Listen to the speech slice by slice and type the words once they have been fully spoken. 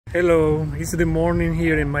Hello, it's the morning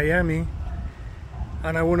here in Miami,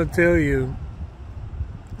 and I want to tell you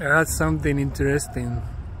I had something interesting.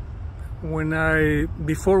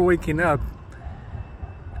 Before waking up,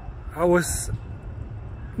 I was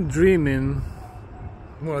dreaming.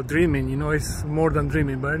 Well, dreaming, it's more than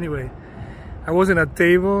dreaming, but anyway, I was at a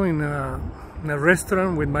table in a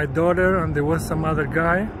restaurant with my daughter, and there was some other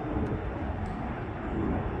guy.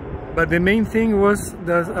 But the main thing was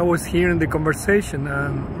that I was hearing the conversation,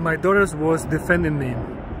 and my daughter was defending me.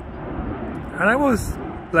 And I was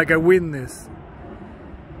like a witness.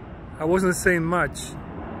 I wasn't saying much,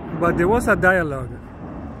 but there was a dialogue.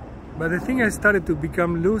 But the thing, I started to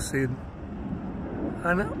become lucid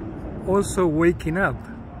and also waking up.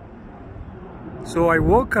 So I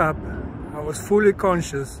woke up, I was fully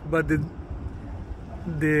conscious, but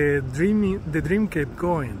the dream kept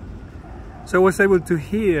going. So I was able to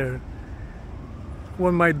hear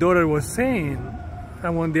what my daughter was saying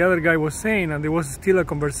and what the other guy was saying, and there was still a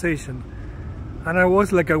conversation. And I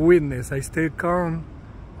was like a witness. I stayed calm.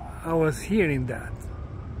 I was hearing that.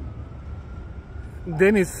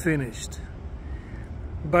 Then it's finished.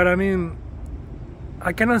 But I mean,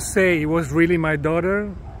 I cannot say it was really my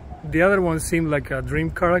daughter. The other one seemed like a dream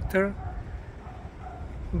character.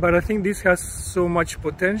 But I think this has so much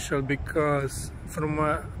potential because from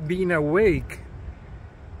being awake,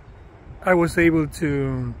 I was able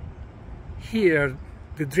to hear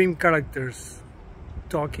the dream characters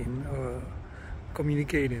talking or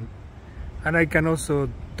communicating, and I can also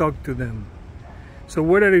talk to them. So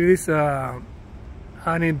whether it is an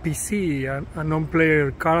NPC, a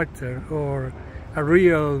non-player character, or a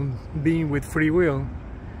real being with free will,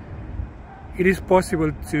 it is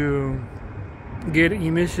possible to get an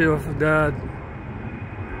image of that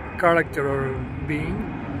character or being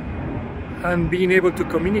and being able to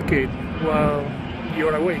communicate while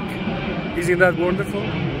you're awake. Isn't that wonderful?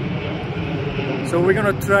 So we're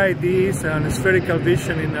gonna try this and spherical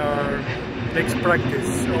vision in our next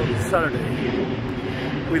practice on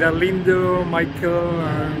Saturday with Arlindo, Michael,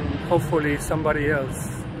 and hopefully somebody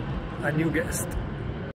else, a new guest.